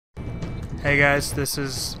Hey guys, this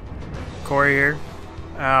is Corey here.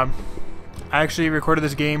 I actually recorded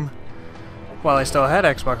this game while I still had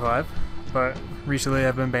Xbox Live, but recently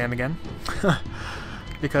I've been banned again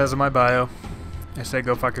because of my bio. I said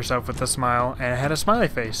go fuck yourself with a smile, and it had a smiley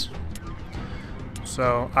face.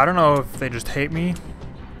 So I don't know if they just hate me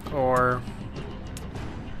or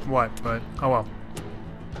what, but oh well.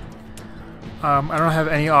 I don't have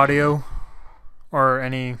any audio or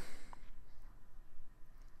any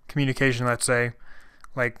communication, let's say.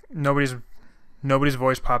 Like nobody's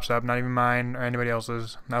voice pops up, not even mine or anybody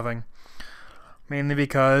else's, nothing. Mainly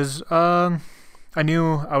because I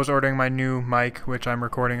knew I was ordering my new mic, which I'm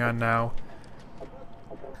recording on now,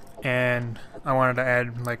 and I wanted to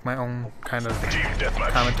add like my own kind of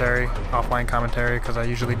commentary, offline commentary, because I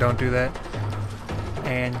usually don't do that.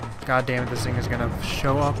 And god damn it, this thing is gonna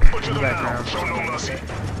show up in the background.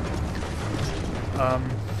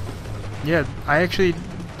 Yeah,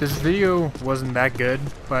 this video wasn't that good,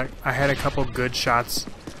 but I had a couple good shots,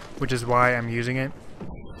 which is why I'm using it.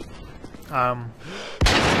 A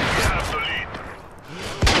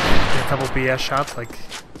couple BS shots, like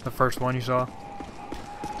the first one you saw.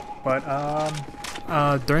 But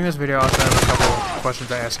during this video, I also have a couple questions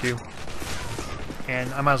to ask you,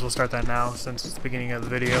 and I might as well start that now since it's the beginning of the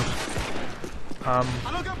video.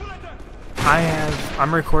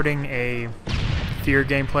 I'm recording a Fear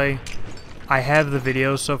gameplay. I have the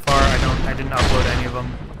videos so far. I didn't upload any of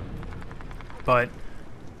them, but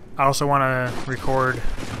I also want to record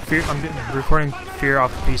Fear. I'm recording Fear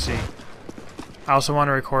off the PC. I also want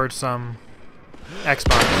to record some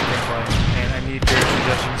Xbox gameplay, and I need your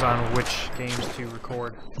suggestions on which games to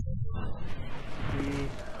record. The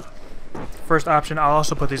first option, I'll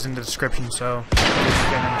also put these in the description, so if you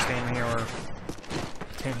can't understand me or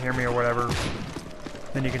can't hear me or whatever,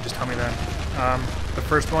 then you can just tell me that. The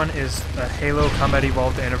first one is the Halo Combat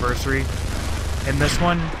Evolved Anniversary. In this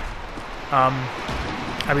one,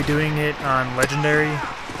 I'll be doing it on Legendary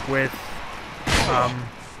with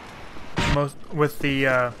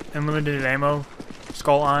the unlimited ammo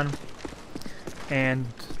skull on, and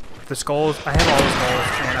the skulls. I have all the skulls,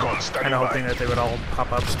 and I'm kind of hoping that they would all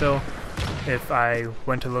pop up still if I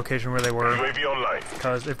went to the location where they were.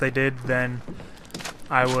 Because if they did, then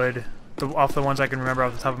I would. Off the ones I can remember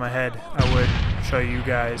off the top of my head, I would show you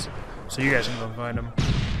guys, so you guys can go find them.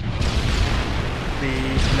 The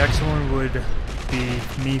next one would be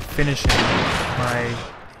me finishing my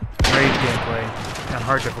Rage gameplay on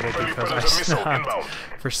hard difficulty because I stopped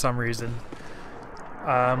for some reason.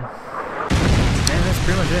 And that's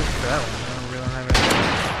pretty much it for that one. I don't really have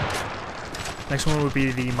anything. Next one would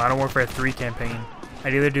be the Modern Warfare 3 campaign.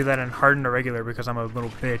 I'd either do that in hardened or regular because I'm a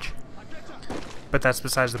little bitch. But that's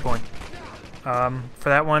besides the point. For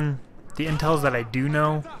that one, the intels that I do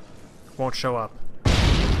know won't show up.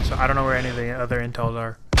 So I don't know where any of the other intels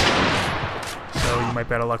are. So you might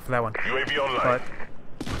be out of luck for that one. But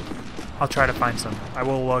I'll try to find some. I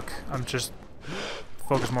will look. I'm just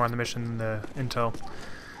focused more on the mission than the intel.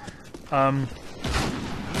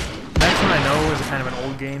 Next one I know is a kind of an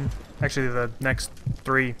old game. Actually, the next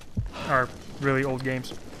three are really old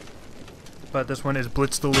games. But this one is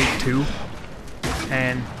Blitz the League 2.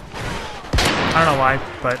 And I don't know why,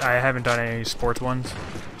 but I haven't done any sports ones,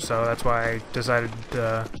 so that's why I decided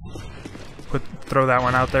to throw that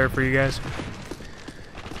one out there for you guys.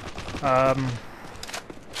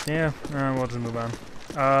 Yeah, we'll just move on.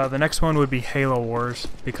 The next one would be Halo Wars,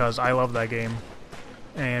 because I love that game,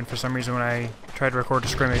 and for some reason when I tried to record a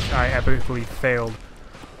scrimmage, I epically failed.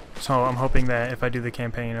 So I'm hoping that if I do the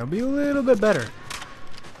campaign, it'll be a little bit better.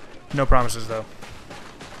 No promises though.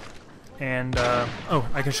 And, oh,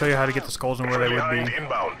 I can show you how to get the skulls and where they would be.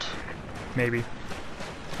 Maybe.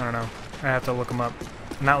 I don't know. I have to look them up.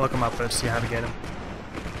 Not look them up, but see how to get them.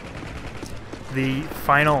 The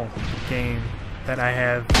final game that I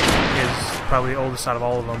have is probably the oldest out of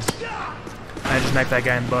all of them. I just knifed that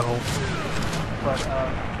guy in the butthole. But,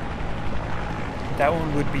 that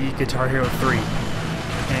one would be Guitar Hero 3.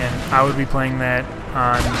 And I would be playing that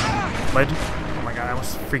on Legend. Oh my god, I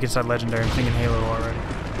almost freaking said Legendary. I'm thinking Halo already.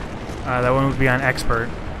 That one would be on Expert,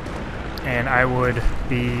 and I would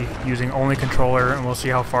be using only controller, and we'll see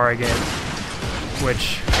how far I get,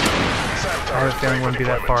 which I have a feeling wouldn't be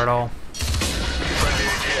that far at all.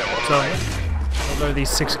 So, those are these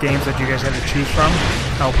 6 games that you guys have to choose from.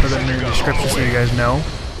 I'll put them in the description so you guys know.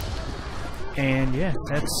 And yeah,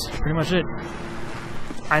 that's pretty much it.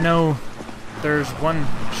 I know there's one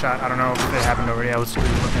shot, I don't know if it happened already, I was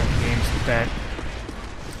looking at the games that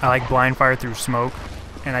I like blind fire through smoke.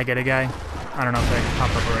 And I get a guy. I don't know if they can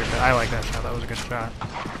pop up right, but I like that shot. That was a good shot.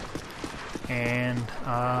 and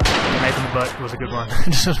the knife in the butt was a good one.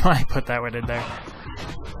 Just why I put that one in there.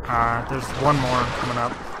 There's one more coming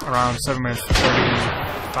up, around 7 minutes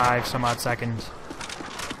 35 some odd seconds.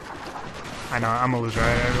 I know, I'm a loser. I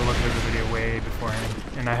had to look at the video way beforehand,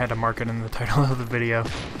 and I had to mark it in the title of the video.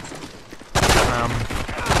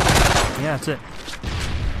 Yeah, that's it.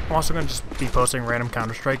 I'm also going to just be posting random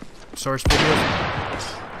Counter-Strike source videos,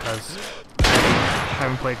 because I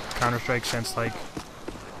haven't played Counter-Strike since, like,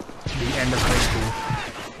 the end of high school,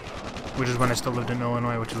 which is when I still lived in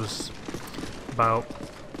Illinois, which was about,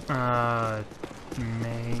 about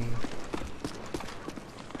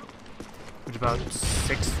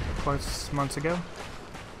 6+ months ago?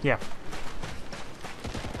 Yeah.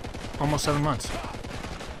 Almost 7 months.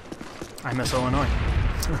 I miss Illinois.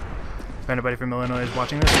 If anybody from Illinois is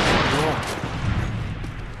watching this,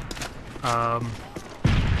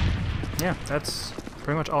 yeah, that's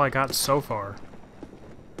pretty much all I got so far.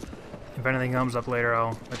 If anything comes up later,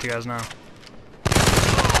 I'll let you guys know.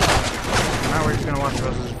 Now we're just gonna watch the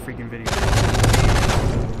rest of this freaking video.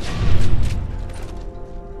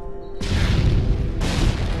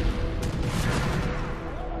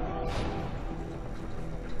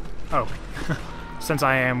 Oh, since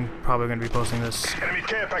I am probably going to be posting this enemy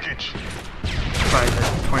care package by the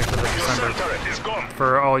 25th of December,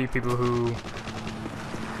 for all you people who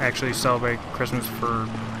actually celebrate Christmas for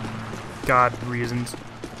God reasons,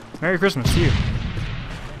 Merry Christmas to you.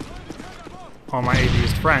 All my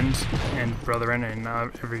atheist friends and brethren and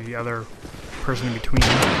every other person in between.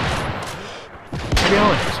 Happy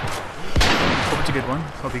holidays. Hope it's a good one.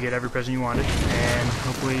 Hope you get every present you wanted, and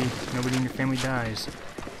hopefully nobody in your family dies.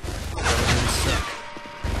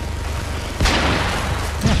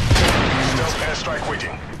 Airstrike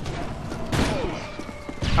waiting.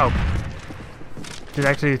 Oh. There's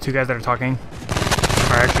actually the two guys that are talking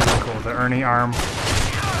are actually really cool. The Ernie Arm,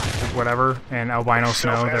 whatever, and Albino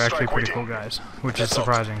Snow, they're actually pretty cool guys. Which is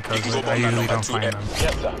surprising, because I usually don't find them.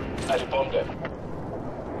 Yes, sir. I informed them.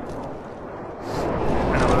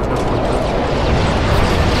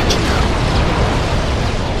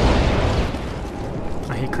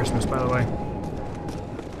 I hate Christmas, by the way.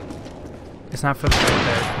 It's not for the fact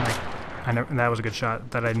that, like, that was a good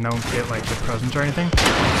shot, that I don't get, like, the presents or anything.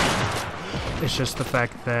 It's just the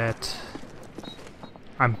fact that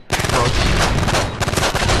I'm broke,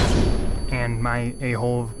 and my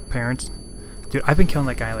a-hole parents. Dude, I've been killing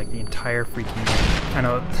that guy, like, the entire freaking day. I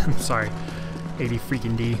know, I'm sorry, 80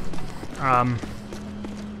 freaking D.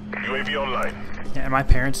 UAV online. Yeah, and my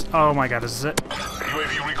parents, oh my god, this is it.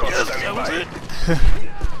 UAV recon standing by.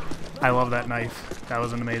 I love that knife. That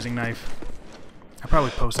was an amazing knife. I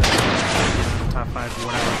probably posted it top 5 or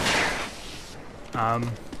whatever.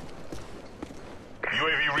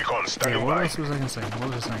 UAV recon standing yeah, what by. else was I gonna say?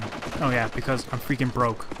 What was I saying? Oh yeah, because I'm freaking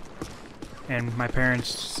broke. And my parents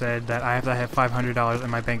said that I have to have $500 in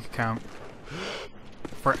my bank account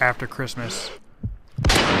for after Christmas,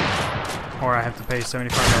 or I have to pay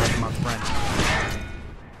 $75 a month rent.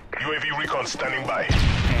 UAV recon standing by.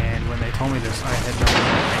 And when they told me this, I had no money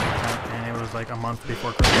in my bank account, and it was like a month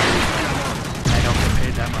before Christmas. And I don't get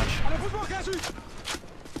paid that much.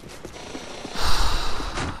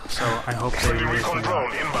 So I hope they raise the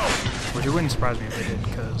amount. Which it wouldn't surprise me if they did,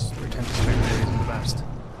 because retention spending isn't the best.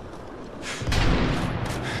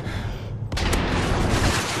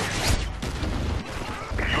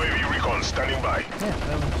 UAV recon standing by. Yeah,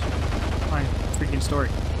 that was my freaking story.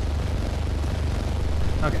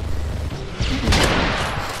 Okay.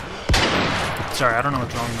 Sorry, I don't know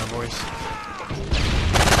what's wrong with my voice.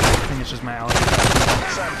 I think it's just my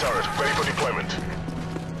allergies. SAM turret ready for deployment.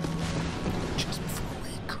 Just before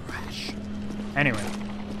we crash. Anyway.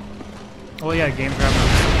 Well, yeah, game's wrapping up.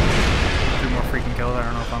 3 more freaking kills. I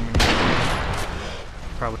don't know if I'm gonna get them.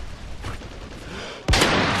 Probably.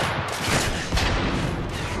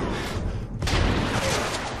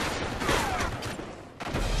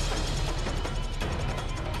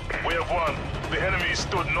 We have won. The enemy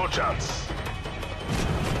stood no chance.